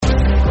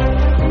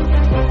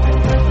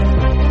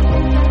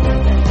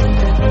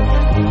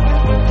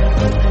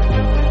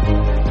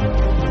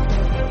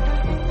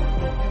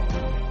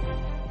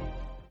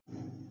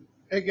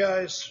Hey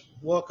guys,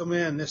 welcome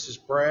in. This is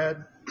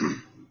Brad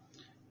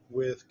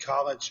with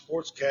College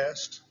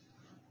Sportscast.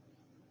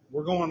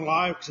 We're going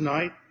live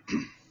tonight.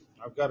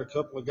 I've got a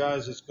couple of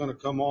guys that's going to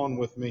come on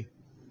with me,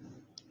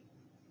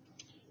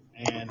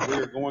 and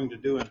we're going to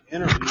do an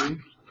interview,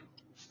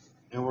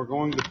 and we're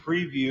going to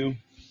preview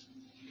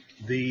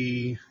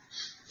the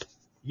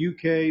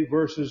UK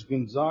versus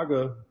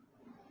Gonzaga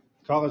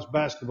college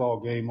basketball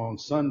game on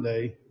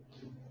Sunday.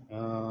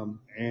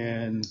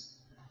 And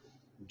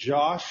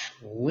Josh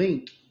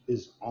Linke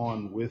is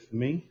on with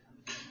me,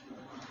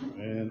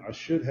 and I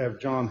should have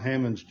John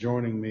Hammonds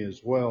joining me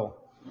as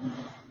well.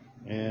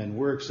 And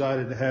we're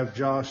excited to have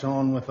Josh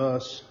on with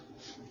us.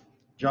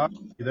 Josh,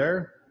 you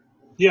there?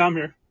 Yeah, I'm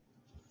here.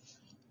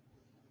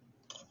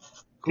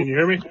 Can you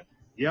hear me?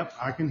 Yep,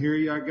 I can hear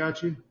you. I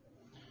got you.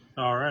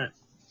 All right.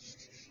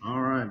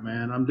 All right,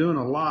 man. I'm doing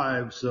a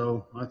live,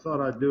 so I thought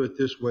I'd do it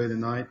this way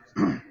tonight.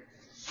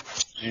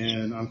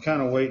 And I'm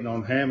kind of waiting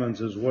on Hammonds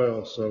as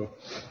well,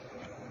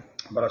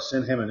 but I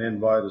sent him an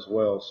invite as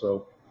well.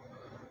 So,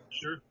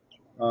 Sure.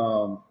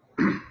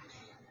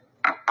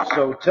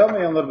 So tell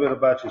me a little bit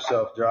about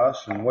yourself,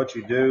 Josh, and what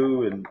you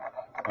do. And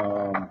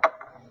I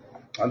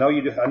know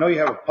you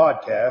have a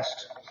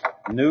podcast,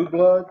 New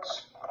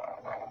Bloods.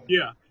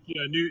 Yeah.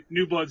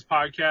 New Bloods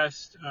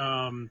Podcast.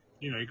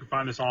 You can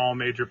find us on all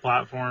major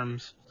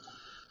platforms.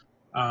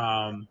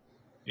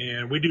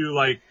 And we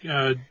do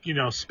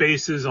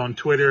spaces on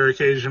Twitter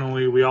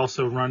occasionally. We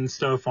also run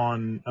stuff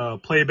on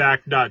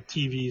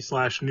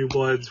playback.tv/New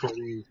Bloods where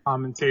we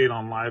commentate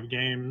on live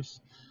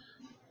games.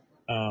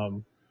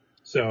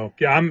 So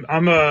yeah,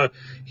 I'm a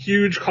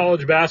huge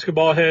college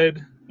basketball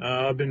head.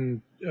 I've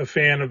been a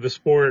fan of the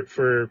sport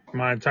for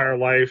my entire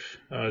life.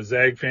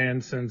 Zag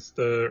fan since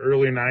the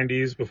early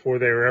 90s before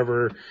they were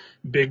ever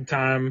big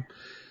time.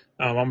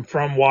 I'm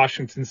from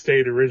Washington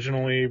State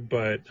originally,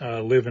 but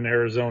live in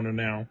Arizona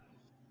now.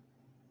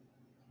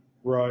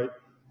 Right.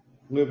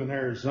 Live in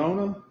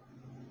Arizona?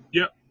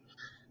 Yep.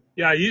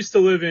 Yeah, I used to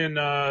live in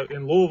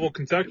Louisville,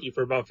 Kentucky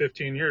for about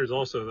 15 years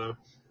also, though.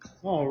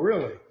 Oh,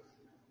 really?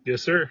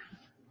 Yes, sir.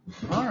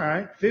 All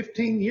right.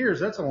 15 years.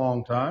 That's a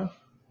long time.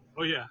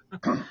 Oh, yeah.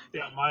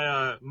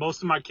 Yeah,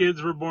 most of my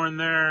kids were born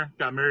there,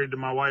 got married to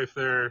my wife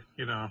there,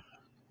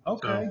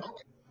 Okay.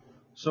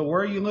 So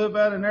where you live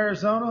at in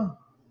Arizona?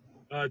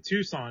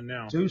 Tucson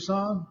now.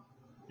 Tucson?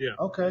 Yeah.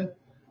 Okay.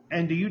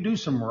 And do you do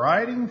some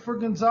writing for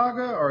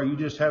Gonzaga, or you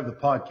just have the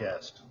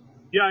podcast?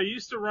 Yeah, I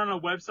used to run a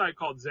website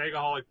called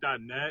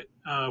Zagaholic.net.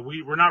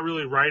 We're not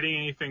really writing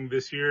anything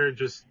this year,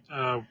 just,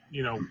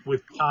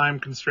 with time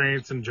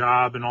constraints and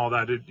job and all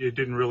that, it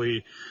didn't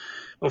really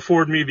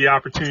afford me the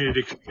opportunity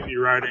to continue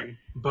writing.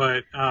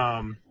 But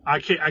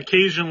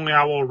occasionally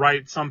I will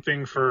write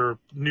something for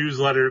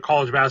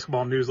college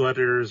basketball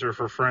newsletters, or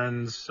for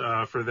friends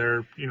for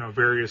their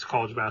various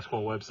college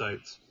basketball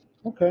websites.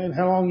 Okay, and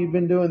how long you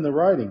been doing the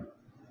writing?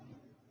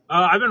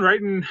 I've been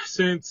writing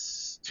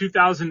since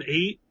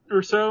 2008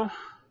 or so.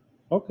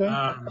 Okay.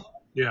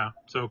 Yeah,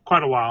 so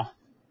quite a while.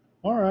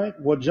 All right.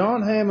 Well,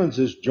 John Hammonds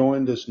has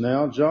joined us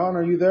now. John,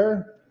 are you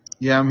there?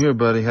 Yeah, I'm here,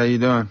 buddy. How you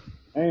doing?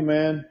 Hey,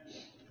 man.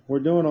 We're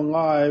doing a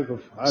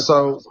live.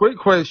 So, quick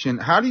question.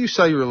 How do you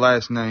say your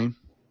last name?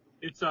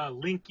 It's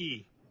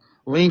Linke.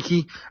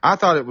 Linke? I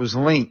thought it was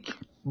Link,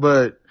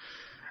 but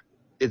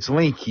it's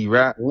Linke,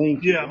 right?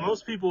 Linke. Yeah,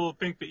 most people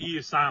think the E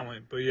is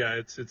silent, but yeah,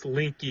 it's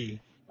Linke.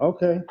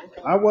 Okay.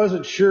 I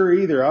wasn't sure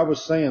either. I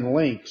was saying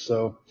Link,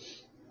 so.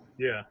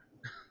 Yeah.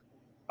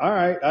 All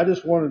right. I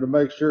just wanted to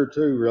make sure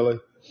too, really.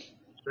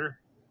 Sure.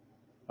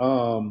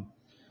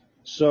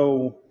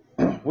 So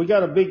we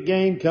got a big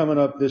game coming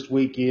up this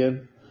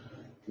weekend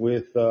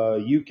with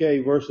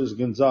UK versus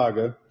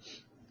Gonzaga.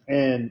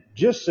 And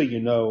just so you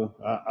know,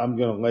 I'm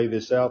going to lay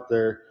this out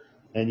there,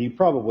 and you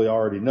probably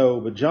already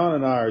know, but John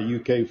and I are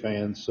UK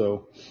fans,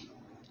 so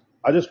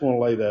I just want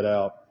to lay that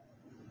out.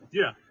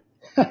 Yeah.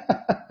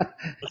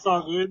 That's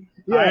all good.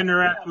 Yeah. I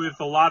interact with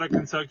a lot of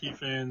Kentucky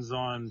fans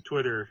on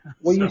Twitter.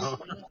 Well,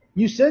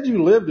 you said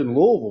you lived in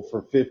Louisville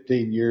for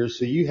 15 years,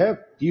 so you have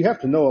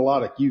to know a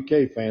lot of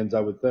UK fans,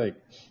 I would think.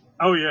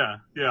 Oh yeah,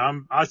 yeah.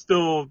 I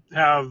still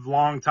have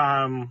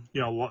longtime,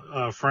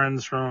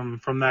 friends from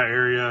that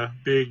area.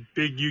 Big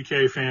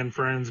UK fan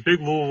friends, big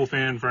Louisville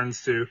fan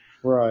friends too.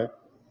 Right.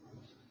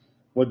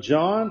 Well,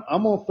 John,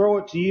 I'm gonna throw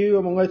it to you.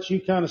 I'm gonna let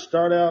you kind of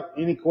start out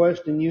any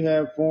question you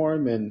have for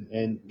him,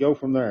 and go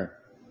from there.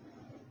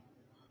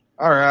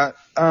 All right.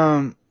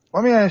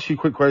 Let me ask you a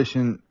quick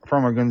question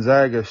from a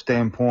Gonzaga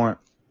standpoint.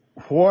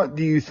 What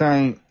do you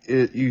think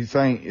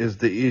is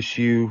the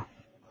issue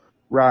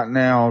right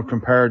now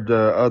compared to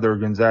other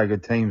Gonzaga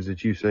teams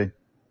that you see?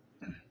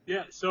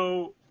 Yeah,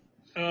 so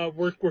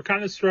we're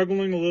kind of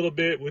struggling a little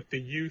bit with the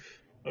youth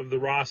of the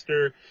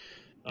roster.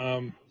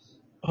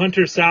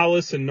 Hunter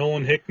Salas and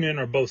Nolan Hickman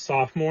are both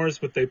sophomores,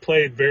 but they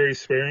played very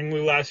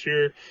sparingly last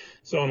year.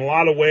 So in a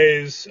lot of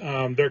ways,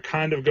 they're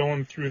kind of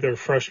going through their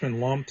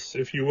freshman lumps,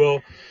 if you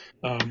will,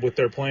 with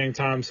their playing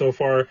time so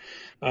far.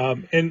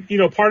 And,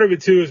 part of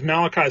it too is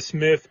Malachi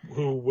Smith,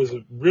 who was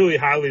a really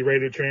highly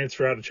rated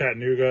transfer out of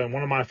Chattanooga and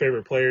one of my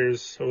favorite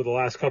players over the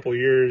last couple of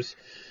years.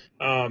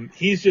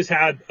 He's just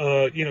had,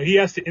 he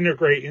has to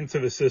integrate into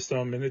the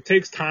system, and it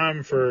takes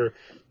time for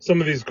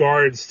some of these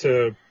guards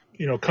to,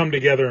 come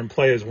together and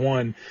play as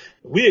one.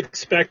 We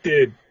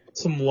expected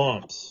some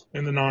lumps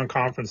in the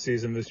non-conference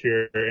season this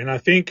year, and I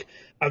think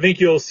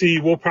you'll see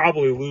we'll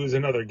probably lose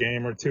another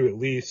game or two at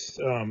least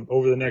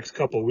over the next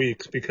couple of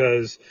weeks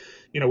because,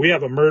 we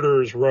have a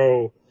murderer's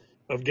row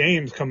of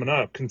games coming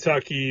up: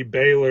 Kentucky,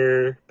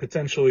 Baylor,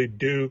 potentially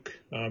Duke,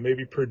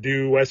 maybe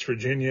Purdue, West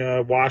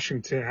Virginia,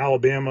 Washington,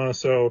 Alabama.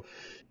 So,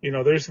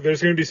 there's going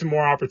to be some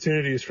more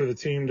opportunities for the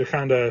team to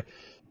kind of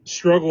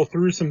struggle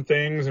through some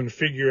things and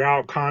figure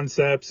out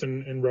concepts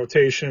and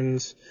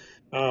rotations.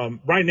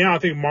 Right now, I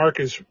think Mark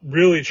is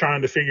really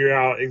trying to figure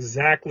out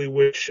exactly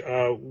which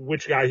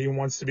guy he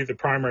wants to be the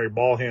primary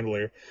ball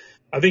handler.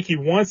 I think he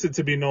wants it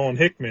to be Nolan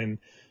Hickman,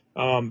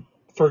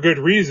 for good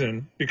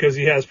reason, because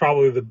he has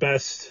probably the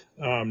best,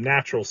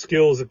 natural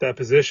skills at that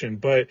position.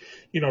 But,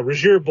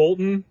 Rasir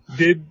Bolton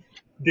did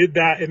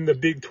that in the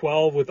Big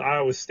 12 with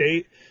Iowa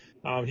State.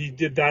 He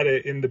did that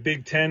in the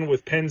Big 10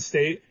 with Penn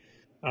State.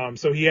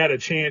 So he's had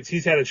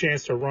a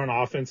chance to run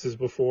offenses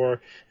before.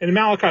 And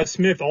Malachi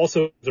Smith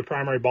also is a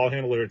primary ball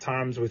handler at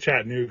times with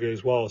Chattanooga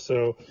as well.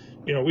 So,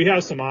 we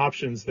have some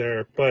options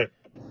there, but,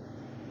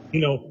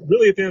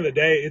 really at the end of the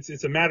day,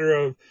 it's a matter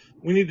of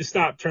we need to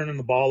stop turning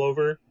the ball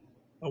over.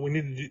 We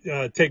need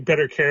to take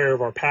better care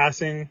of our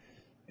passing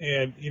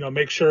and,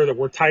 make sure that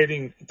we're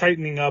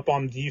tightening up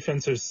on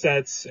defensive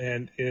sets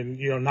and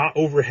not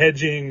over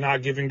hedging,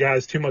 not giving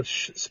guys too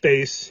much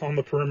space on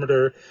the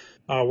perimeter,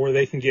 where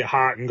they can get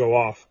hot and go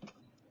off.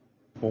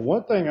 Well,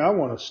 one thing I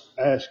want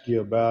to ask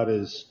you about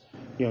is,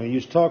 you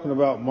was talking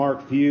about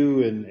Mark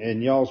Few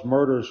and y'all's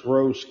murderous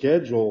row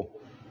schedule.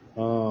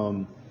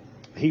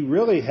 He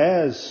really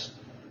has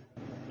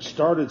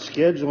started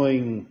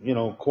scheduling,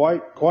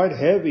 quite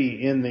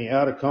heavy in the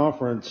out of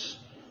conference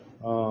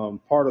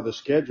part of the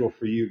schedule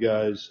for you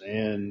guys.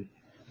 And,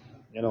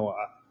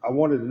 I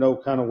wanted to know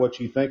kind of what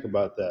you think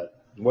about that,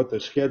 what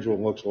the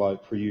schedule looks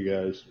like for you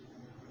guys.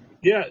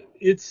 Yeah,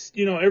 it's,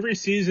 every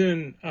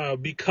season,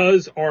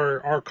 because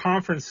our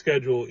conference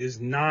schedule is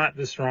not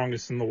the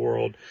strongest in the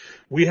world,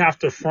 we have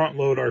to front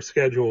load our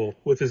schedule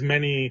with as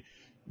many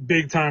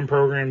big time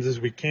programs as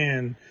we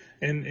can.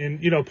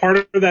 And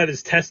part of that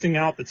is testing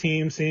out the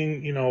team,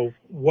 seeing,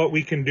 what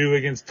we can do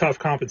against tough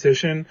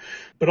competition.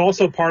 But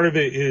also part of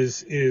it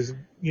is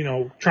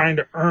trying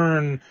to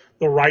earn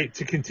the right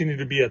to continue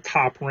to be a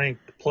top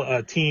ranked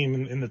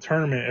team in the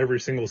tournament every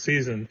single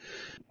season.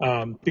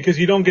 Because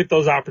you don't get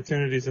those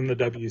opportunities in the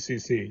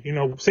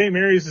WCC. St.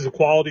 Mary's is a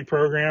quality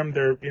program.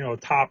 They're, a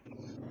top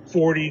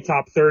 40,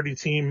 top 30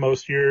 team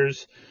most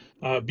years.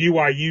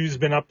 BYU's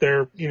been up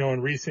there,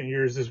 in recent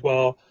years as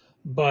well.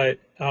 But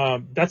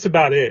that's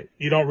about it.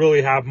 You don't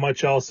really have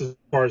much else as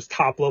far as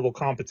top level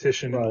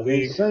competition in the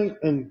league.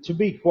 And to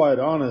be quite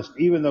honest,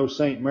 even though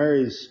St.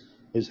 Mary's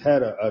has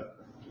had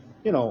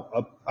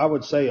I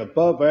would say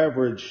above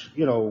average,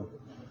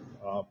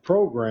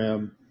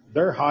 program,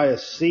 their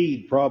highest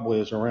seed probably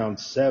is around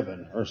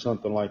 7 or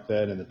something like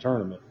that in the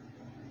tournament.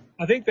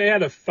 I think they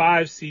had a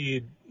 5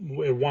 seed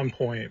at one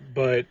point,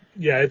 but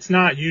yeah, it's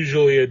not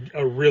usually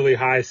a really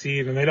high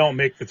seed, and they don't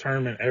make the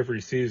tournament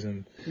every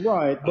season.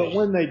 Right, but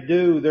when they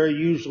do, they're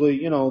usually,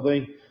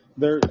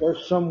 they're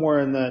somewhere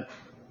in that.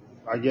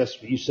 I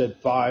guess you said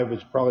 5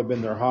 has probably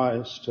been their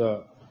highest,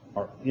 but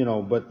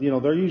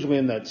they're usually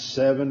in that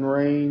 7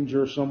 range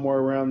or somewhere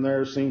around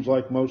there. Seems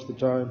like most of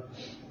the time.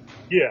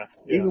 Yeah.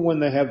 Even when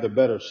they have the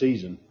better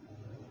season.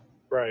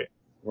 Right.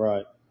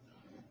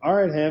 All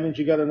right, Hammond,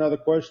 you got another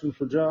question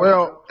for Jon?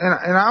 Well,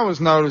 and I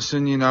was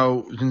noticing,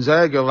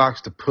 Gonzaga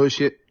likes to push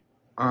it,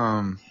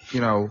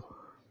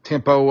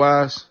 tempo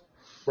wise.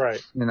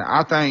 Right. And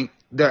I think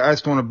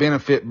that's going to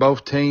benefit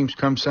both teams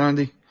come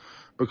Sunday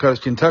because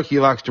Kentucky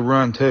likes to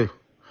run too.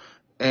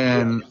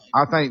 And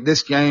I think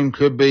this game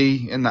could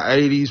be in the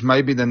 80s,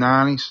 maybe the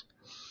 90s.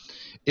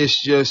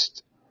 It's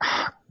just,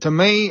 to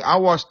me, I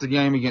watched the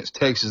game against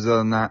Texas the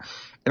other night,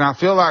 and I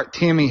feel like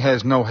Timmy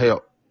has no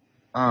help.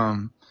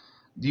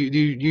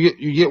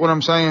 You get what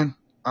I'm saying?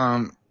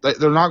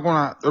 They're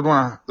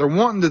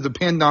wanting to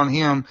depend on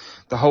him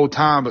the whole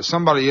time, but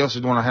somebody else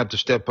is going to have to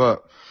step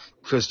up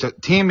because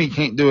Timmy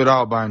can't do it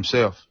all by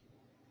himself.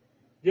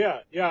 Yeah.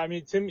 I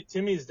mean,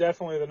 Timmy's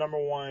definitely the number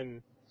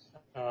one,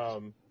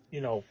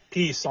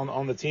 piece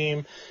on the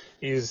team.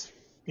 He's,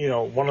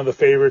 one of the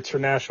favorites for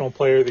National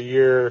Player of the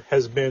Year,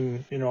 has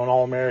been, an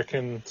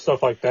All-American,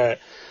 stuff like that.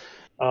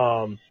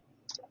 And,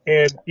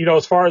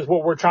 as far as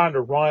what we're trying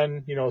to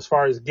run, as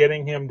far as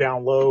getting him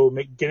down low,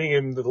 getting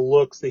him the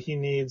looks that he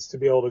needs to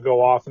be able to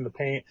go off in the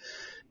paint,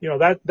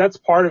 that's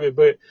part of it.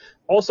 But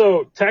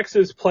also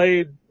Texas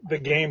played the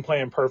game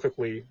plan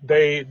perfectly.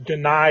 They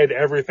denied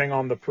everything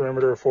on the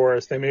perimeter for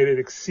us. They made it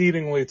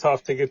exceedingly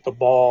tough to get the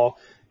ball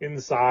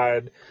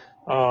inside.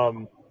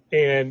 And,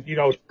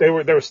 they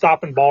were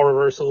stopping ball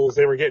reversals.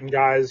 They were getting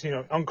guys,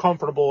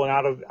 uncomfortable and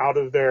out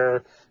of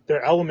their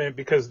element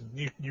because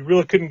you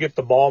really couldn't get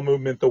the ball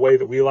movement the way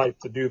that we like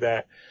to do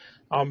that.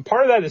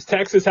 Part of that is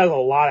Texas has a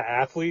lot of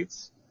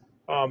athletes,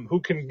 who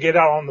can get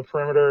out on the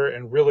perimeter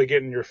and really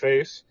get in your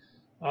face.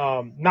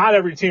 Not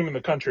every team in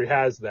the country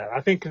has that.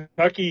 I think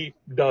Kentucky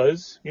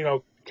does.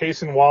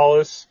 Cason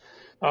Wallace,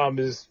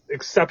 is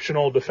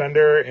exceptional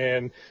defender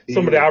and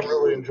somebody I've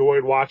really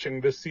enjoyed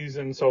watching this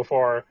season so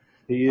far.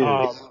 He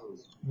is.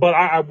 But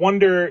I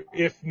wonder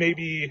if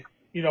maybe,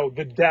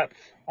 the depth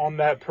on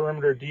that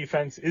perimeter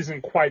defense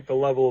isn't quite the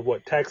level of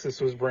what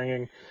Texas was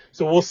bringing.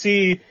 So we'll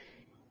see,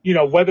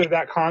 whether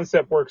that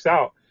concept works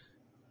out.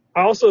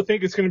 I also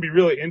think it's going to be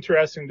really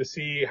interesting to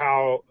see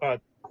how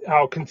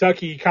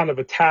Kentucky kind of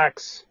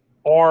attacks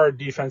our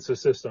defensive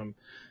system.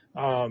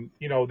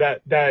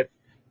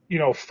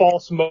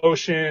 False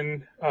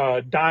motion,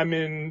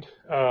 diamond,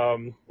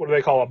 what do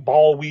they call it?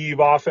 Ball weave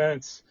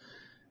offense.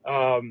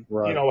 Right.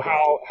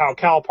 How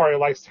Calipari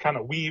likes to kind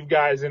of weave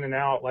guys in and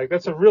out. Like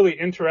that's a really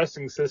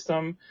interesting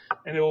system,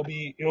 and it'll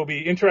be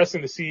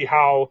interesting to see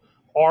how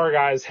our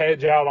guys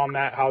hedge out on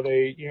that, how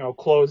they,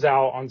 close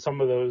out on some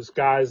of those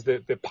guys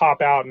that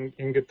pop out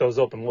and get those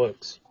open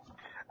looks.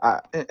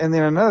 And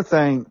then another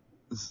thing,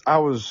 I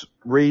was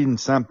reading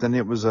something.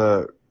 It was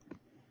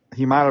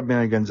he might have been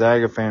a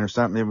Gonzaga fan or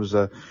something. It was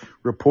a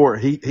report.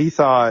 He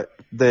thought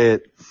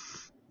that,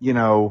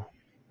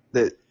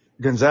 that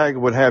Gonzaga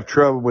would have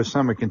trouble with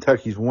some of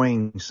Kentucky's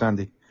wings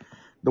Sunday,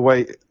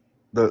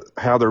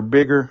 how they're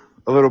bigger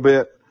a little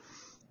bit,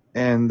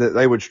 and that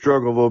they would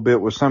struggle a little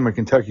bit with some of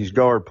Kentucky's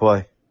guard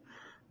play.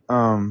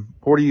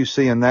 What do you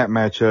see in that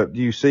matchup? Do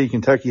you see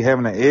Kentucky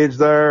having an edge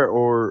there,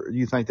 or do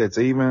you think that's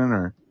even?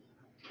 Or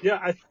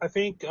yeah, I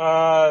think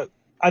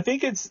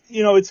it's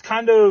it's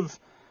kind of,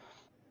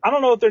 I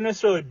don't know if they're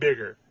necessarily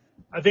bigger.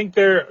 I think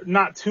they're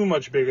not too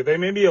much bigger. They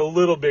may be a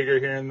little bigger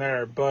here and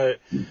there, but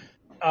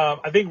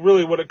I think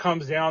really what it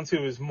comes down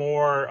to is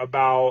more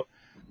about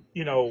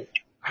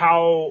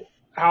how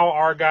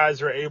our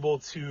guys are able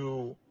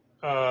to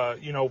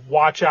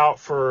watch out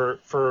for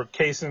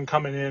Cason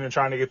coming in and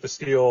trying to get the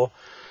steal,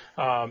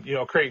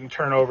 creating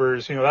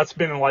turnovers. That's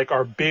been like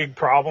our big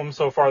problem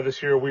so far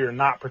this year. We are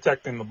not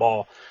protecting the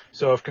ball.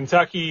 So if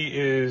Kentucky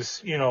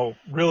is,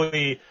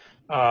 really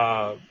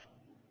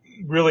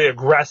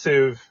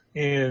aggressive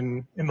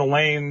in the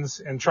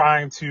lanes and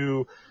trying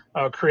to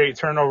create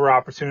turnover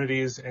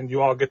opportunities, and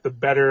you all get the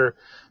better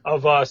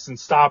of us and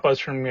stop us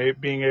from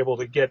being able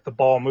to get the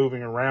ball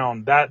moving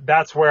around,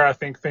 that's where I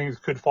think things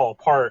could fall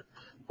apart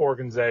for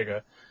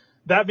Gonzaga.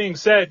 That being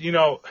said,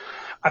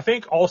 I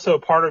think also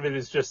part of it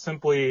is just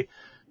simply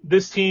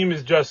this team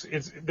is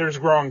there's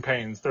growing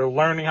pains. They're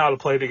learning how to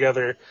play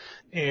together,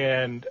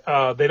 and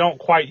they don't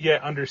quite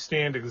yet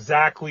understand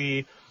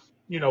exactly,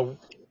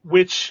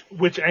 which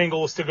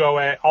angles to go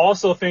at. I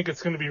also think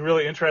it's going to be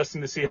really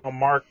interesting to see how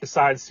Mark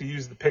decides to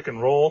use the pick and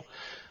roll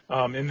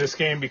in this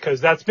game, because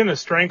that's been a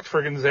strength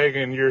for Gonzaga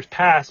in years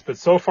past, but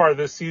so far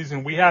this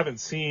season we haven't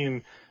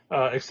seen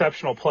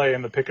exceptional play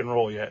in the pick and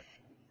roll yet.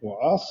 Well,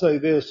 I'll say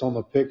this on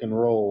the pick and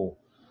roll.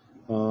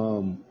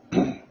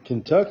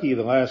 Kentucky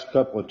the last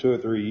couple of 2 or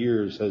 3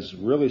 years has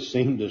really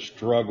seemed to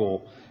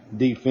struggle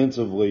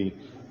defensively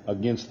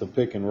against the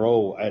pick and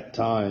roll at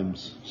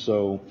times.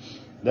 So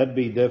that'd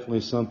be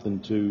definitely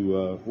something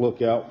to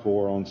look out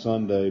for on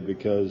Sunday,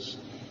 because,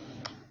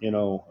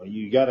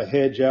 you got to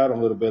hedge out a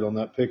little bit on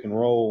that pick and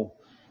roll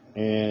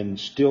and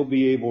still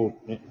be able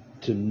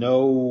to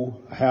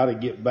know how to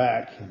get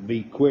back,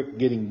 be quick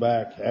getting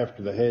back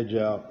after the hedge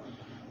out.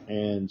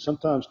 And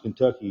sometimes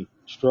Kentucky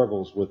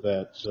struggles with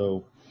that.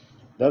 So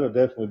that'll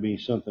definitely be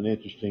something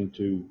interesting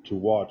to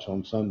watch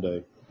on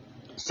Sunday.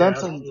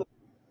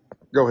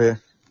 Go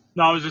ahead.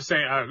 No, I was just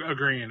saying,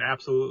 agreeing.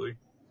 Absolutely.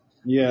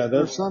 Yeah,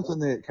 there's something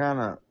that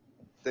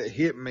that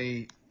hit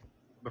me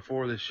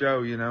before the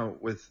show,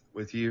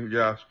 with you,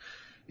 Josh.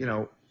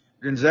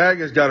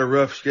 Gonzaga's got a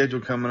rough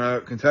schedule coming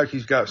up.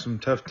 Kentucky's got some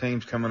tough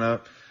teams coming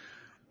up.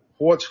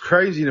 What's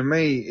crazy to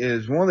me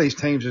is one of these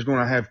teams is going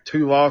to have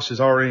 2 losses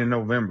already in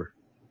November.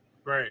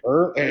 Right.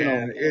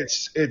 And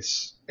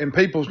and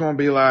people's going to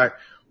be like,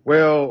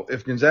 well,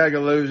 if Gonzaga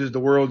loses, the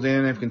world's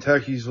in. If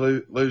Kentucky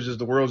loses,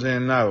 the world's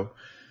in. No.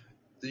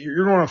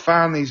 You're going to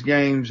find these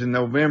games in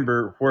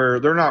November where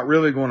they're not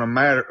really going to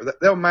matter.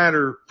 They'll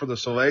matter for the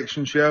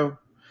selection show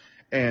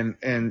and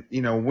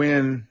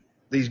win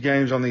these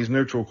games on these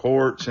neutral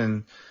courts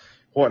and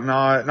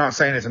whatnot. Not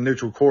saying it's a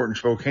neutral court in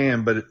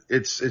Spokane, but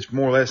it's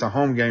more or less a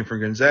home game for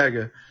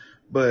Gonzaga.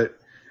 But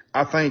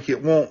I think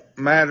it won't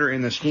matter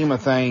in the scheme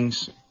of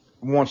things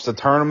once the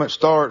tournament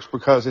starts,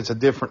 because it's a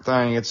different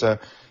thing. It's a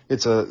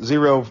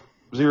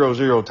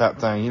 0-0-0 type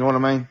thing. You know what I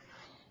mean?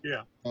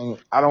 Yeah. And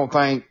I don't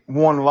think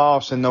one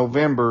loss in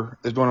November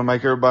is going to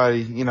make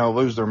everybody,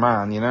 lose their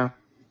mind,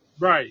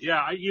 Right.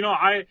 Yeah.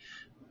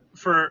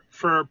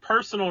 for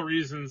personal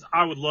reasons,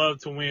 I would love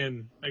to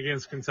win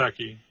against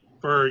Kentucky.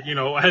 For,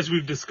 as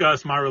we've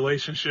discussed, my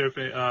relationship,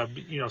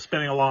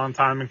 spending a long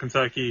time in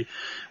Kentucky,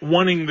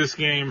 wanting this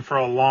game for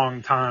a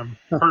long time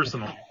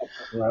personally.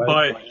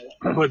 Right.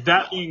 But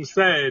that being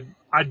said,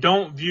 I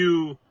don't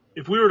view,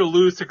 if we were to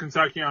lose to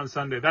Kentucky on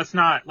Sunday, that's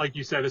not, like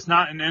you said, it's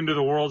not an end of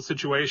the world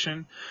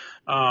situation.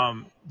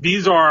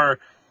 These are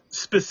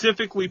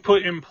specifically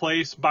put in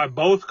place by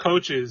both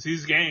coaches,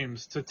 these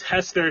games, to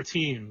test their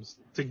teams,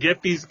 to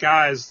get these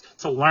guys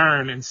to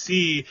learn and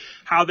see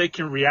how they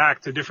can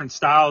react to different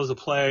styles of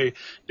play,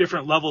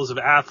 different levels of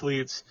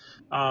athletes.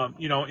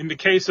 In the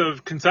case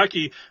of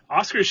Kentucky,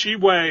 Oscar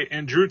Tshiebwe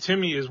and Drew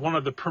Timme is one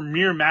of the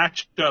premier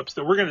matchups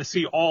that we're going to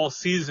see all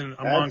season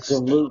amongst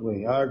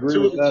Absolutely. I agree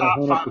two with of the that top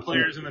 100%. 5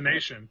 players in the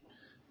nation.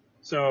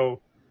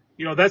 So,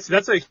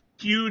 that's a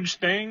huge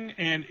thing,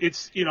 and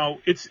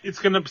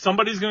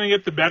somebody's gonna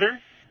get the better,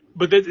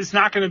 but it's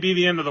not gonna be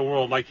the end of the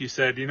world, like you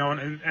said,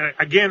 and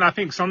again, I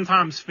think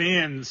sometimes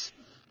fans,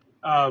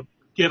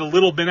 get a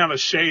little bit out of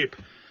shape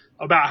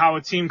about how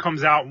a team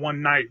comes out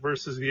one night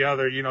versus the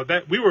other.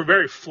 That we were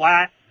very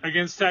flat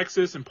against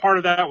Texas, and part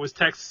of that was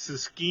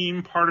Texas's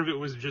scheme. Part of it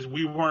was just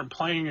we weren't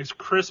playing as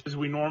crisp as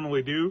we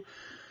normally do.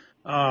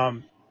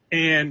 And,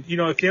 at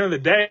the end of the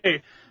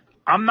day,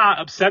 I'm not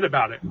upset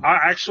about it.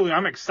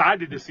 I'm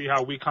excited to see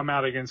how we come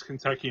out against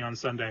Kentucky on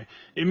Sunday.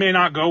 It may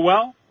not go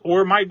well,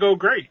 or it might go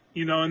great,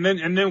 and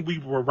then we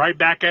were right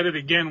back at it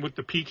again with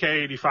the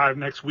PK 85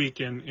 next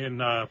week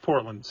in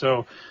Portland.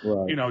 So,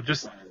 Right.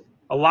 just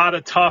a lot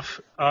of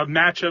tough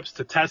matchups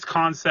to test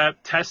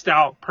concept, test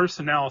out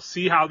personnel,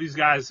 see how these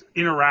guys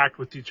interact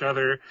with each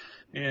other,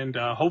 and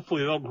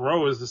hopefully they'll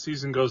grow as the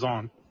season goes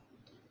on.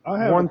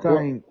 One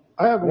thing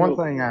I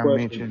question.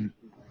 mentioned.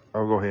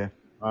 Oh, go ahead.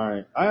 All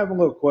right. I have a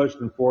little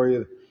question for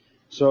you.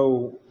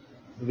 So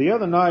the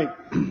other night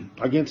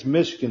against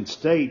Michigan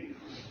State,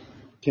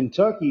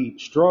 Kentucky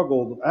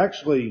struggled.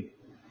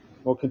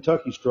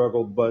 Kentucky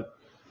struggled, but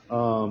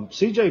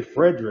C.J.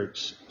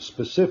 Fredericks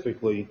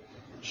specifically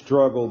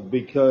struggled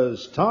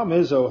because Tom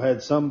Izzo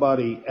had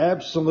somebody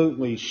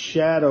absolutely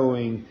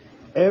shadowing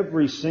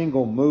every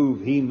single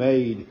move he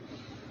made,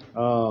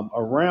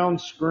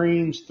 around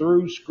screens,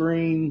 through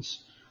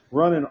screens,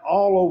 running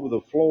all over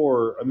the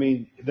floor. I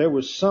mean, there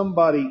was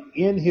somebody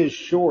in his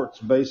shorts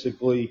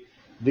basically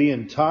the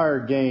entire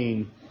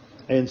game,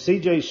 and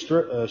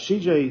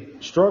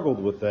CJ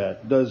struggled with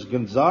that. Does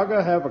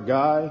Gonzaga have a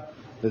guy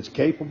that's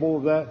capable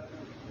of that?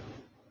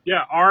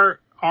 Yeah, our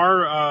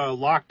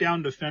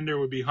lockdown defender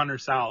would be Hunter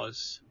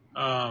Salas.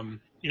 I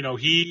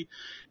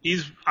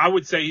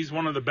would say he's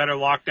one of the better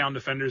lockdown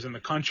defenders in the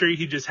country.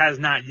 He just has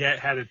not yet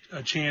had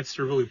a chance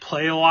to really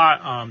play a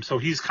lot. So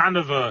he's kind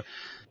of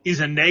he's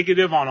a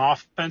negative on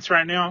offense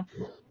right now.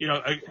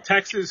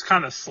 Texas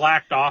kind of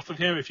slacked off of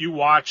him. If you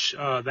watch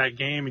that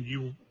game and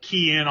you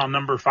key in on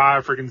number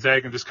 5 for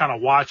Gonzaga and just kind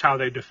of watch how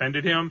they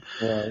defended him,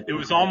 Right. It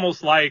was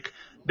almost like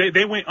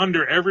they went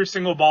under every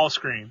single ball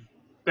screen.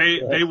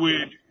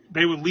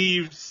 They would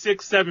leave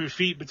 6-7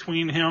 feet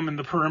between him and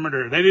the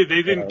perimeter. They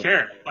didn't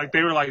care. Like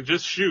they were like,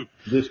 just shoot.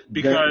 Just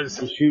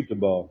shoot the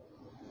ball.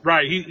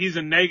 Right. He's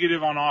a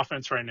negative on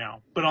offense right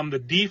now. But on the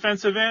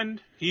defensive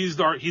end, he's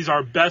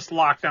our best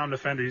lockdown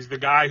defender. He's the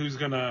guy who's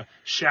going to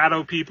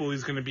shadow people.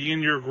 He's going to be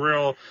in your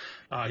grill.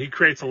 He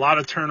creates a lot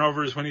of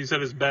turnovers when he's at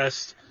his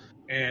best.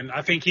 And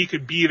I think he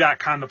could be that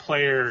kind of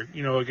player,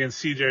 against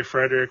C.J.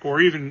 Frederick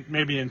or even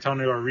maybe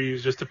Antonio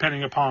Reeves, just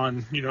depending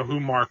upon, who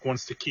Mark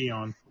wants to key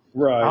on.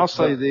 Right. I'll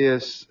say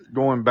this,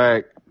 going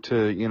back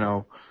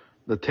to,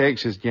 the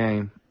Texas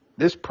game,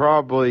 this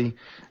probably,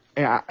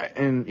 and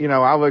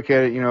I look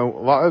at it,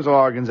 there's a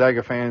lot of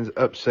Gonzaga fans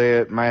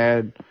upset,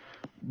 mad,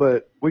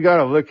 but we got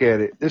to look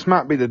at it. This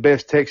might be the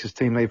best Texas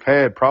team they've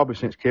had probably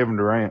since Kevin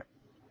Durant.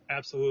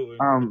 Absolutely.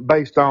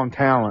 Based on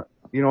talent,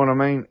 you know what I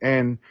mean?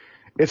 And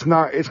it's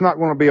not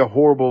going to be a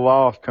horrible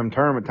loss come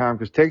tournament time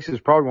because Texas is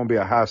probably going to be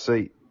a high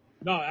seed.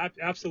 No,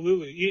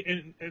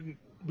 absolutely. And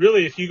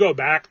really, if you go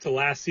back to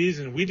last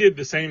season, we did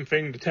the same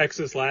thing to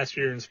Texas last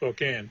year in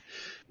Spokane.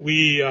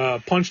 We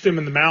punched him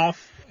in the mouth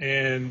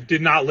and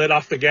did not let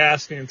off the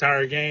gas the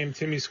entire game.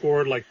 Timme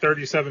scored like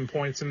 37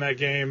 points in that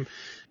game,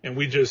 and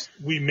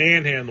we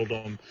manhandled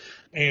them.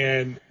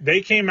 And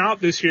they came out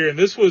this year, and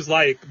this was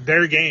like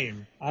their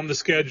game on the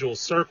schedule,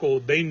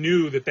 circled. They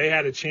knew that they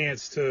had a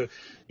chance to,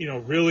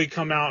 really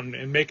come out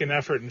and make an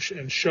effort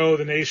and show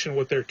the nation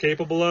what they're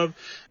capable of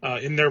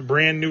in their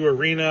brand new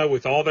arena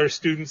with all their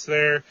students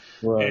there.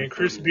 Right. And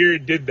Chris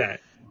Beard did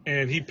that.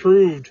 And he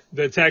proved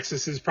that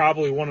Texas is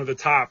probably one of the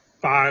top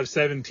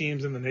 5-7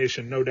 teams in the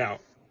nation, no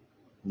doubt.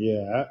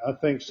 Yeah, I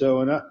think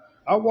so. And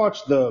I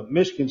watched the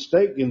Michigan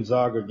State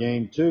Gonzaga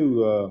game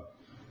too.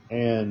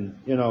 And,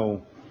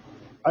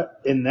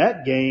 in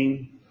that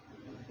game,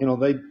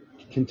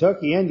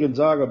 Kentucky and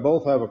Gonzaga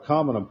both have a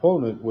common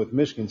opponent with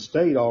Michigan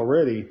State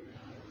already.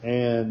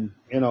 And,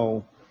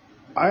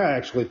 I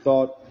actually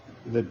thought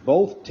that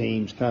both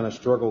teams kind of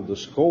struggled to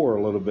score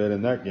a little bit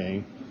in that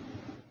game.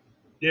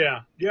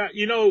 Yeah.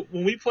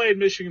 When we played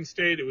Michigan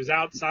State, it was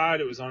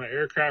outside. It was on an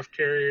aircraft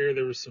carrier.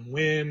 There was some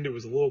wind. It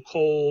was a little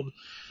cold.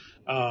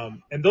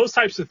 And those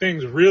types of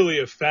things really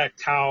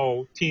affect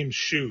how teams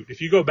shoot.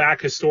 If you go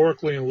back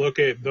historically and look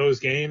at those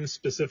games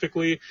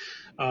specifically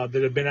that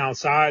have been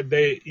outside,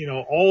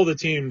 all the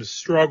teams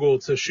struggle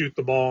to shoot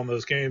the ball in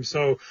those games.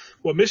 So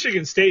what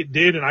Michigan State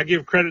did, and I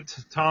give credit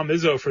to Tom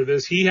Izzo for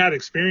this, he had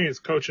experience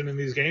coaching in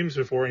these games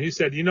before, and he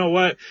said, you know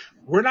what,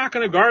 we're not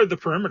going to guard the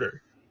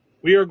perimeter.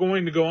 We are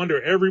going to go under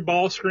every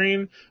ball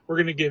screen. We're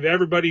going to give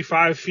everybody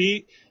 5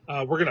 feet.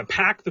 We're going to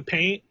pack the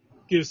paint,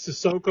 give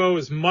Sissoko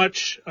as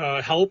much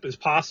help as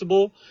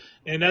possible.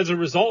 And as a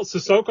result,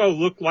 Sissoko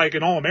looked like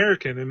an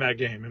All-American in that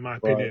game, in my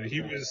opinion. Right.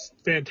 He was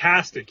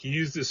fantastic. He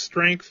used his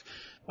strength,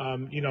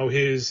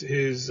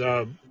 his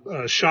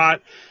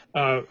shot,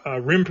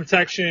 rim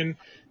protection,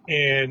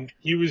 and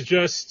he was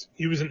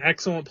an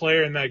excellent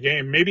player in that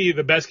game. Maybe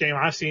the best game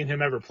I've seen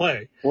him ever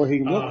play. Well,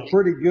 he looked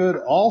pretty good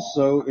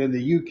also in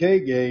the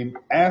UK game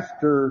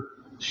after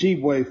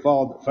Shibwe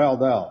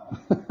fouled out.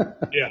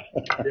 Yeah.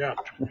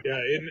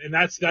 And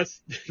that's, that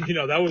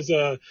was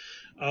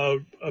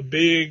a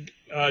big,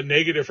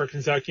 negative for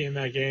Kentucky in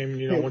that game,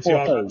 once you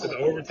got to the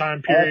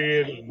overtime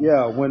period.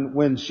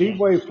 When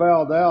Shibwe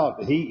fouled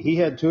out, he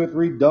had 2 or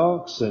 3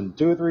 dunks and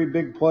 2 or 3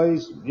 big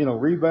plays,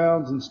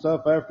 rebounds and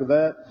stuff after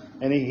that.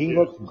 And he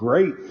looked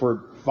great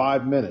for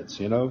 5 minutes,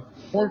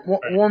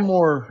 One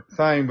more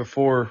thing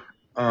before,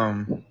 we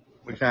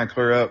kind of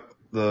clear up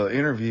the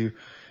interview,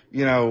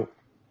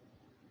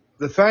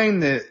 the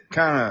thing that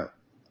kind of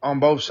on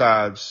both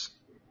sides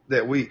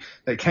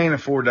that can't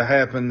afford to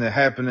happen, that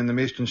happened in the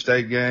Michigan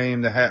State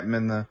game, that happened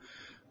in the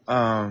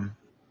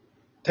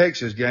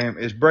Texas game,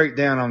 is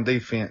breakdown on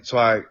defense,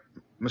 like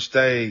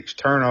mistakes,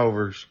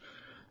 turnovers.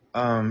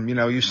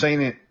 You've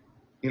seen it,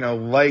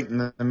 late in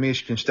the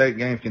Michigan State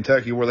game,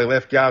 Kentucky, where they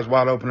left guys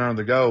wide open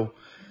under the goal.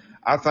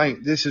 I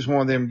think this is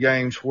one of them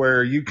games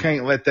where you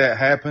can't let that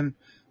happen,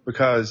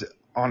 because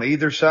on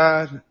either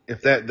side,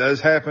 if that does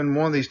happen,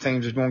 one of these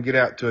teams is going to get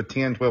out to a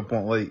 10,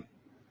 12-point lead.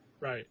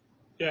 Right.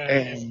 Yeah.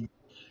 And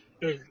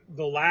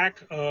the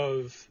lack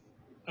of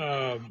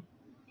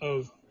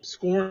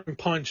scoring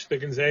punch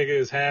that Gonzaga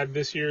has had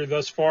this year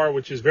thus far,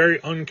 which is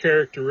very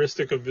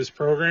uncharacteristic of this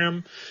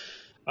program.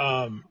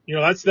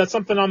 That's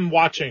something I'm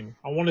watching.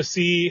 I want to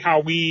see how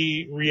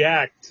we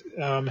react,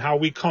 how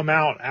we come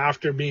out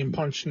after being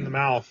punched in the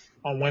mouth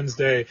on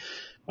Wednesday.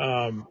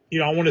 I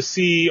want to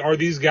see, are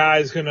these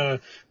guys going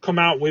to come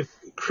out with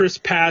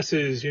crisp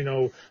passes,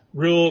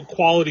 real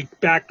quality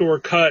backdoor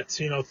cuts,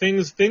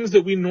 things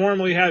that we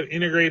normally have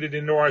integrated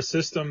into our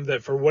system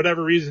that for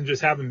whatever reason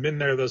just haven't been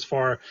there thus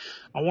far.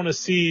 I want to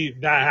see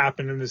that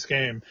happen in this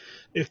game.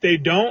 If they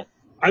don't,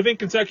 I think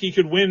Kentucky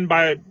could win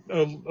by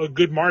a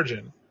good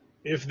margin.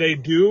 If they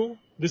do,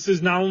 this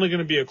is not only going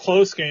to be a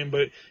close game,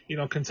 but,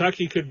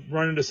 Kentucky could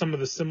run into some of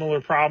the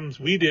similar problems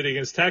we did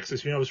against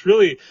Texas. It's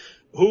really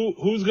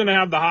who's going to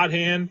have the hot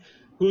hand,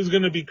 who's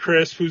going to be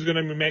crisp, who's going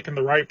to be making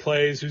the right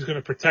plays, who's going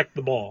to protect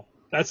the ball.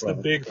 That's the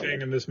big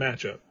thing in this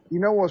matchup.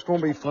 You know what's going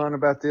to be fun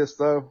about this,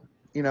 though?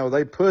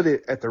 They put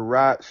it at the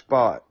right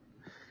spot.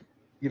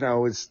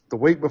 It's the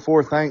week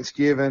before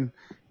Thanksgiving.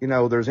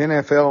 There's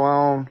NFL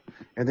on,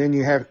 and then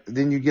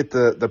you get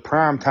the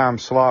primetime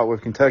slot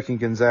with Kentucky and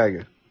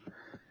Gonzaga.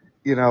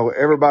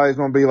 Everybody's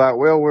going to be like,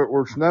 well,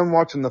 we're done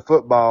watching the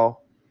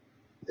football,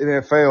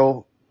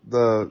 NFL,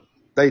 the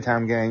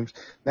daytime games.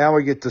 Now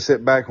we get to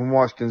sit back and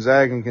watch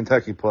Gonzaga and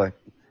Kentucky play.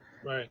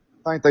 Right.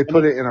 I think they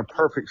put it in a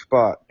perfect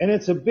spot. And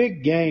it's a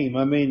big game.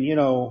 I mean,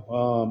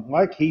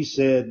 like he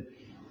said,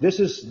 this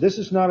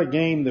is not a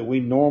game that we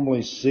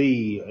normally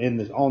see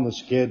on the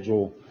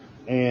schedule.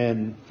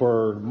 And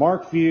for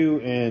Mark Few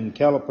and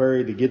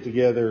Calipari to get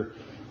together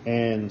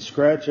and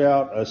scratch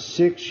out a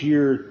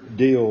 6-year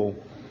deal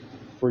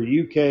for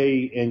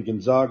UK and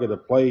Gonzaga to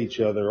play each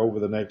other over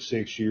the next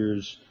 6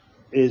 years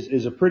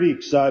is a pretty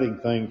exciting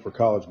thing for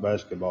college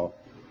basketball.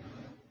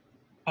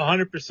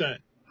 100%.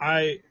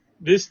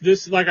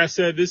 This, like I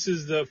said, this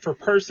is for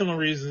personal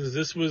reasons,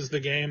 this was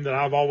the game that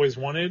I've always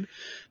wanted.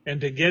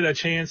 And to get a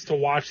chance to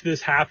watch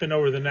this happen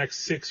over the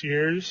next 6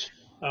 years,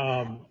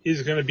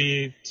 is going to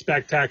be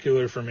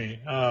spectacular for me.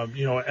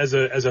 As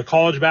a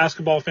college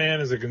basketball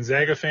fan, as a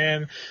Gonzaga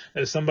fan,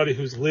 as somebody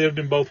who's lived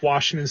in both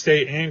Washington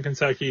State and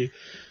Kentucky,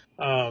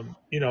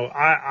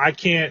 I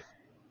can't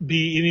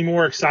be any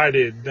more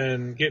excited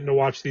than getting to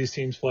watch these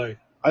teams play.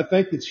 I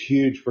think it's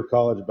huge for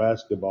college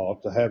basketball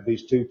to have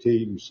these two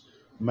teams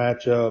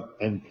match up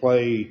and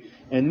play,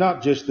 and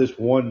not just this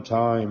one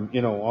time,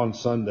 on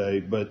Sunday,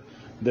 but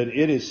that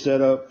it is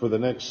set up for the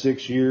next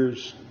 6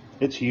 years.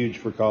 It's huge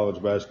for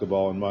college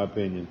basketball, in my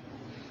opinion.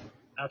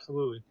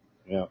 Absolutely.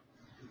 Yeah.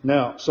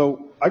 Now,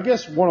 so I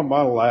guess one of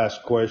my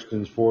last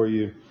questions for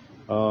you,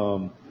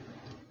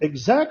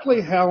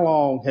 exactly how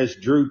long has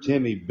Drew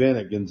Timme been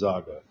at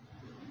Gonzaga?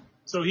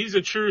 So he's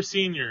a true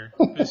senior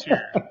this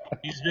year.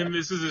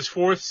 This is his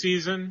 4th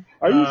season.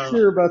 Are you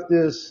sure about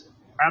this?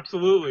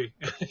 Absolutely.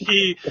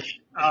 He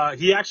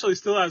actually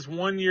still has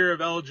 1 year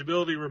of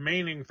eligibility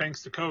remaining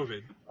thanks to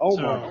COVID. Oh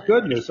so my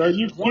goodness, are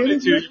you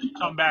wanted kidding to me?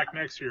 come back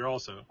next year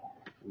also.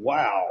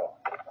 Wow.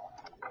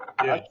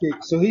 Yeah.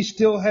 So he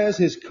still has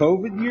his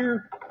COVID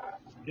year?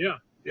 Yeah.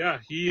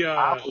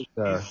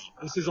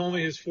 This is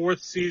only his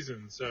 4th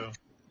season, so.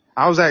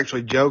 I was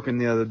actually joking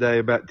the other day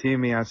about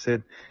Timmy. I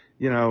said,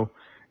 you know,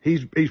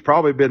 he's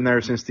probably been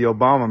there since the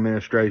Obama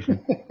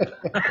administration.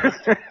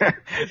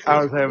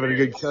 I was having a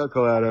good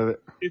chuckle out of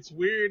it. It's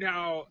weird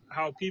how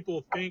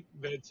people think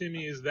that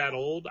Timmy is that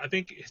old. I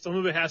think some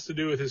of it has to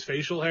do with his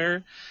facial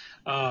hair,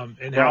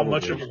 and how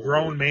much of a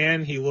grown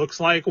man he looks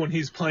like when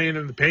he's playing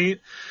in the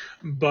paint.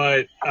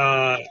 But,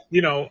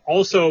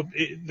 also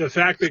the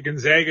fact that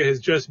Gonzaga has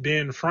just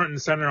been front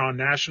and center on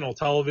national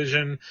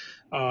television,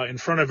 in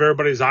front of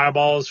everybody's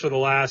eyeballs for the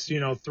last,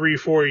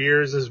 3-4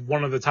 years as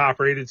one of the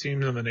top rated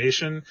teams in the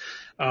nation.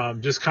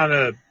 Just kind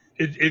of,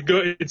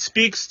 it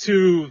speaks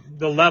to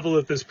the level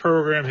that this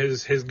program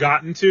has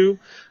gotten to,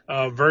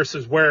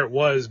 versus where it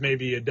was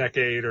maybe a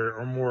decade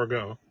or more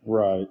ago.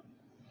 Right.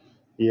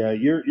 Yeah,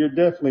 you're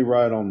definitely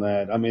right on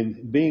that. I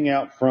mean, being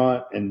out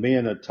front and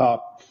being a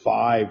top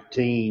 5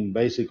 team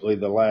basically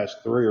the last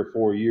 3 or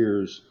 4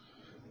 years,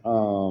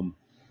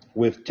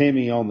 with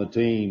Timmy on the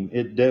team,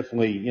 it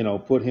definitely,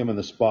 put him in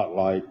the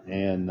spotlight,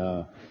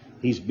 and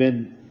he's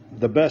been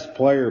the best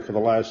player for the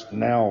last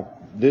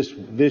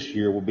this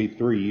year will be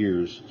 3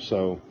 years.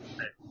 So,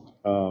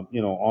 on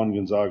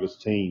Gonzaga's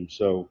team.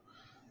 So,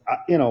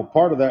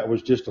 part of that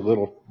was just a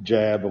little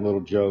jab, a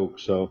little joke.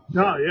 So.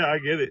 No, yeah, I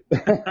get it.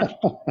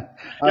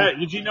 Yeah,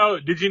 did you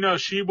know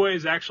Sheboy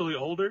is actually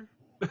older?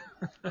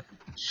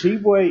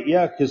 Sheboy,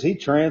 yeah, because he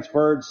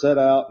transferred, set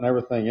out, and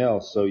everything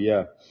else. So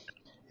yeah,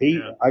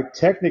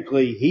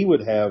 technically he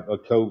would have a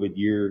COVID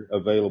year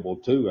available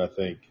too. I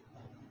think.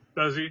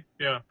 Does he?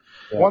 Yeah.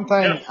 One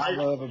thing I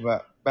love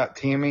about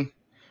Timmy,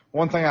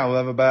 one thing I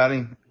love about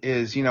him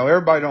is,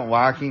 everybody don't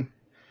like him,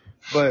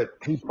 but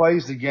he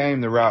plays the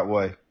game the right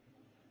way.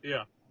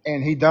 Yeah.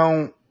 And he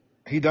don't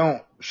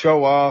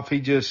show off.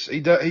 He just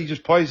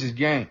plays his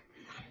game.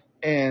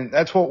 And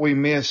that's what we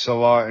miss a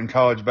lot in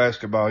college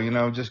basketball,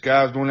 just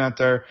guys going out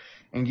there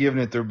and giving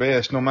it their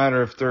best, no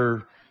matter if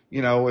they're,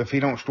 if he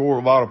don't score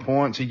a lot of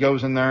points, he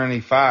goes in there and he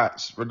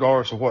fights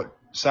regardless of what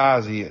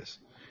size he is.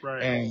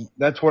 Right. And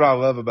that's what I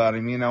love about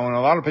him, and a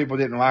lot of people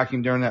didn't like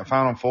him during that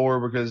Final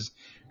Four because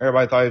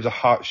everybody thought he was a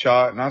hot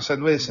shot. And I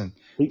said, listen,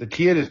 the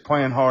kid is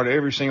playing hard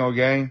every single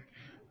game.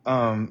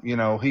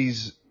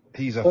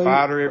 He's a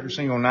fighter every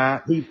single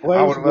night. He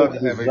plays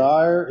with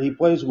desire. He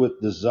plays with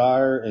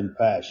desire and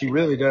passion. He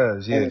really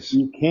does. Yes. And if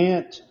you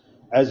can't,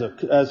 as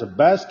a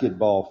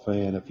basketball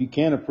fan, if you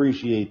can't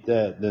appreciate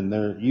that,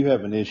 then you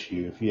have an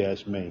issue, if you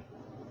ask me.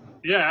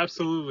 Yeah,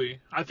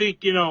 absolutely. I think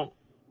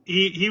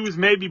he was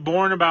maybe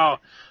born about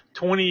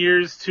 20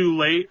 years too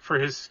late for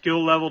his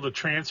skill level to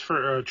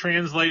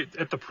translate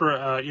at the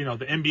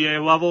the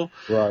NBA level.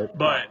 Right.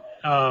 But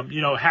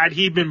had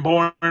he been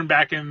born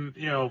back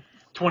in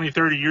 20,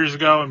 30 years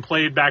ago and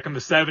played back in the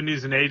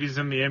 70s and 80s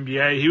in the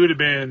NBA, he would have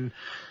been,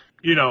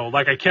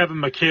 like a Kevin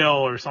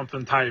McHale or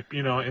something type,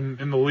 in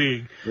the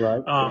league.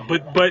 Right.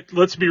 But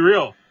let's be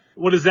real.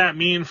 What does that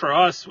mean for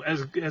us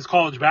as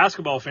college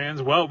basketball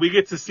fans? Well, we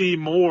get to see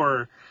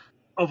more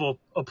of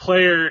a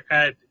player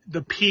at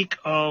the peak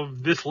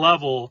of this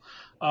level,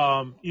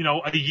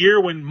 a year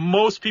when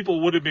most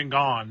people would have been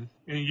gone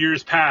in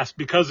years past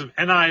because of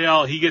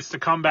NIL. He gets to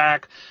come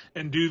back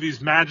and do these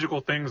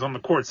magical things on the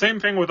court. Same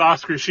thing with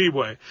Oscar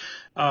Sheboy.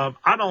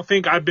 I don't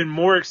think I've been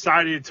more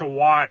excited to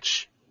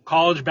watch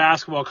college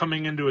basketball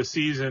coming into a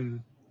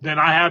season than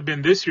I have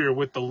been this year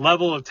with the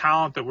level of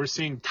talent that we're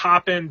seeing,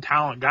 top end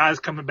talent, guys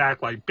coming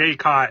back like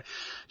Baycott,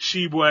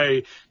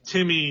 Sheboy,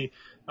 Timmy,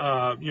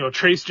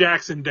 Trace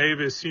Jackson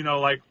Davis,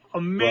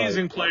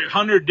 amazing player,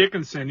 Hunter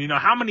Dickinson.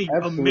 How many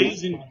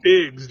amazing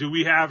bigs do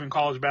we have in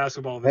college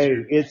basketball this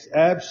year? Hey, it's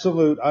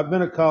absolute. I've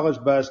been a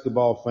college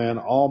basketball fan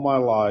all my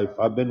life.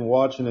 I've been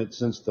watching it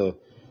since the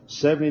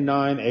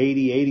 79,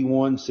 80,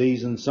 81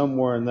 season,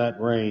 somewhere in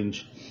that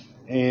range.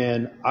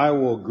 And I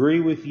will agree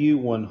with you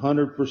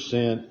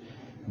 100%.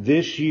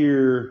 This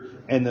year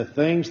and the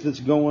things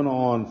that's going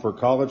on for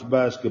college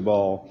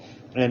basketball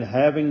and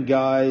having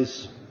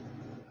guys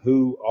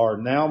who are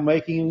now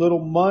making little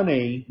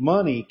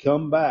money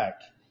come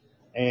back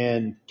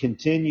and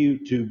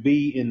continue to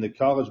be in the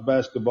college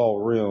basketball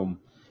realm,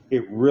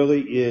 it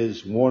really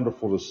is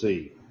wonderful to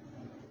see.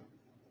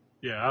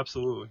 Yeah,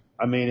 absolutely.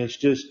 I mean,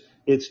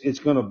 it's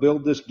going to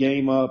build this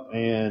game up,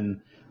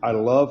 and I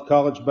love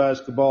college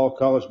basketball.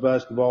 College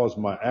basketball is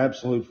my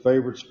absolute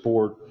favorite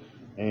sport,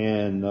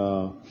 and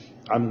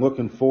I'm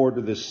looking forward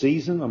to this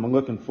season. I'm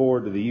looking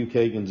forward to the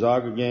UK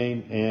Gonzaga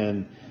game,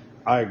 and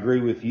I agree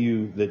with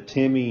you that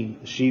Timmy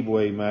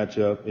Sheboy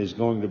matchup is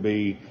going to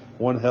be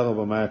one hell of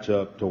a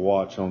matchup to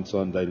watch on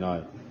Sunday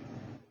night.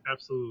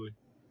 Absolutely.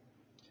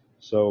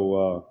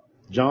 So,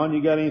 John,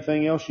 you got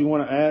anything else you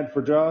want to add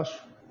for Josh?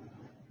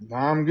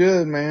 I'm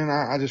good, man.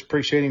 I just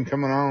appreciate him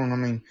coming on. I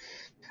mean,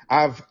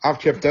 I've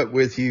kept up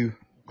with you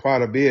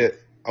quite a bit,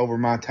 over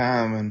my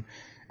time, and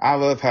I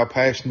love how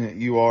passionate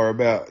you are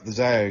about the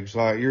Zags.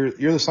 Like you're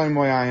the same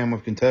way I am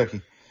with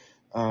Kentucky.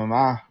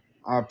 I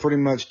pretty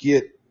much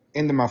get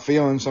into my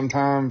feelings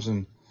sometimes,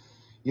 and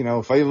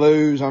if they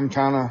lose, I'm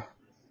kind of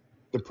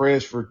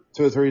depressed for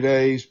 2 or 3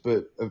 days.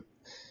 But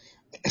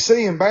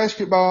see, in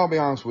basketball, I'll be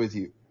honest with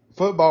you,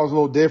 football is a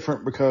little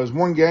different because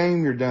one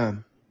game you're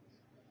done.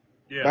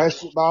 Yeah.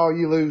 Basketball,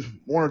 you lose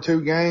 1 or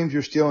 2 games,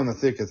 you're still in the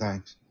thick of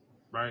things.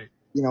 Right.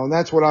 And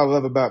that's what I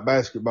love about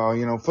basketball.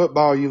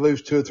 Football, you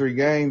lose 2 or 3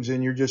 games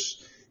and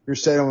you're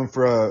settling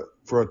for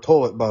a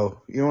toilet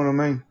bowl. You know what I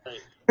mean?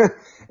 Right.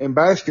 In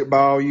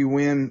basketball, you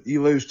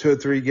lose 2 or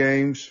 3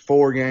 games,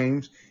 4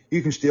 games,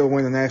 you can still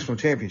win the national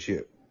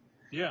championship.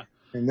 Yeah.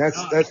 And that's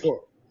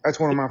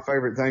one of my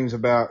favorite things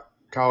about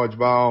college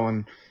ball,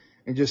 and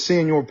just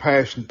seeing your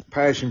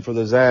passion for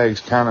the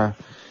Zags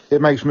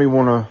it makes me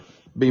want to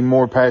be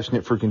more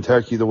passionate for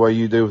Kentucky the way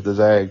you do with the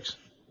Zags.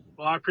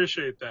 Well, I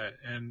appreciate that.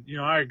 And,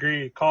 I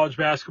agree. College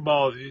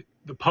basketball,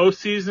 the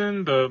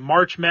postseason, the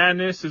March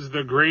Madness is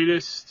the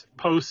greatest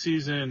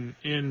postseason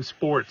in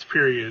sports,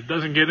 period. It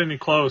doesn't get any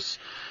close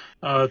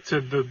to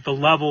the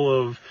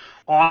level of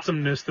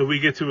awesomeness that we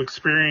get to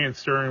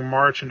experience during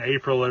March and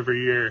April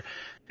every year.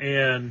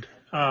 And,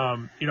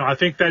 I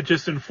think that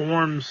just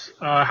informs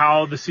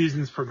how the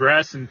seasons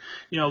progress. And,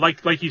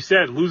 like you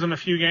said, losing a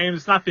few games,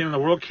 it's not the end of the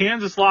world.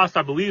 Kansas lost,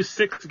 I believe,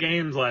 6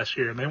 games last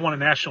year, and they won a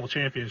national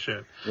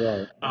championship.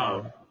 Right.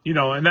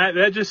 And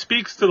that just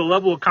speaks to the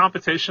level of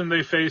competition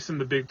they face in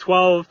the Big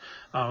 12.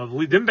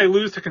 Didn't they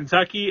lose to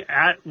Kentucky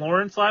at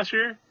Lawrence last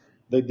year?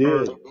 They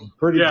did.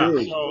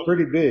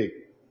 Pretty big.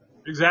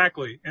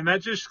 Exactly. And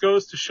that just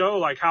goes to show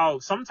like how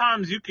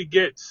sometimes you could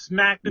get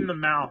smacked in the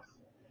mouth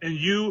and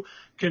you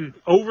can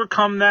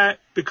overcome that,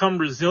 become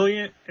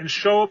resilient, and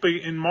show up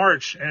in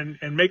March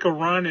and make a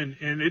run.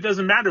 And it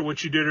doesn't matter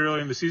what you did early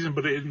in the season,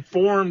 but it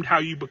informed how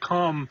you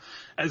become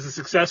as a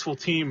successful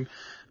team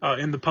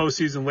in the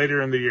postseason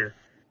later in the year.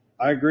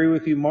 I agree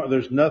with you.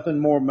 There's nothing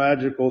more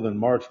magical than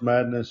March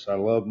Madness. I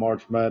love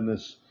March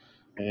Madness,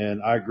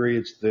 and I agree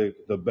it's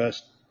the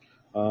best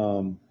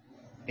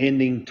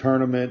ending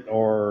tournament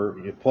or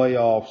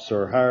playoffs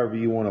or however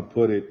you want to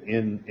put it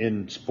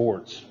in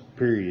sports,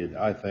 period,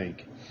 I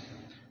think.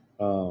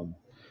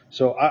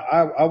 So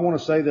I want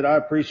to say that I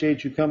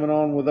appreciate you coming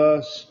on with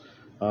us,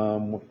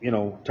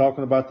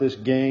 talking about this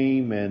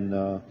game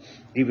and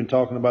even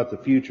talking about the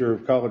future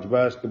of college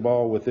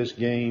basketball with this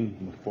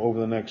game over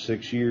the next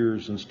 6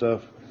 years and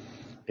stuff.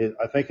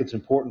 I think it's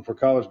important for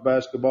college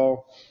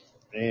basketball,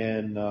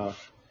 and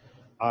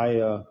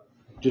I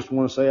just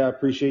want to say I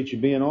appreciate you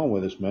being on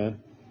with us,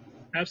 man.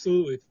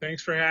 Absolutely.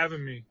 Thanks for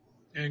having me.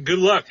 And good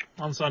luck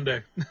on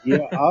Sunday. Yeah,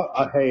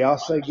 I'll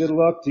say good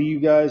luck to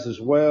you guys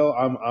as well.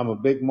 I'm a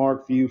big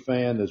Mark Few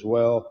fan as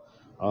well.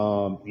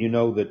 You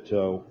know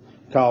that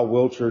Kyle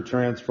Wiltshire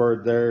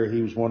transferred there.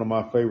 He was one of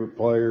my favorite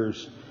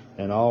players,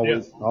 and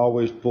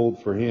always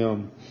pulled for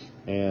him.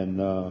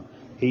 And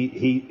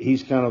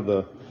he's kind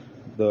of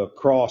the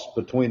cross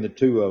between the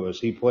two of us.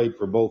 He played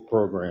for both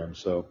programs,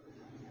 so.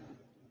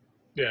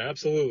 Yeah,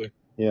 absolutely.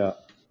 Yeah.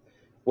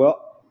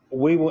 Well,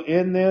 we will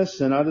end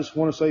this, and I just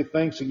want to say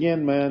thanks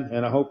again, man,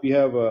 and I hope you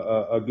have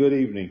a good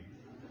evening.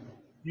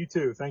 You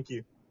too. Thank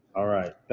you. All right.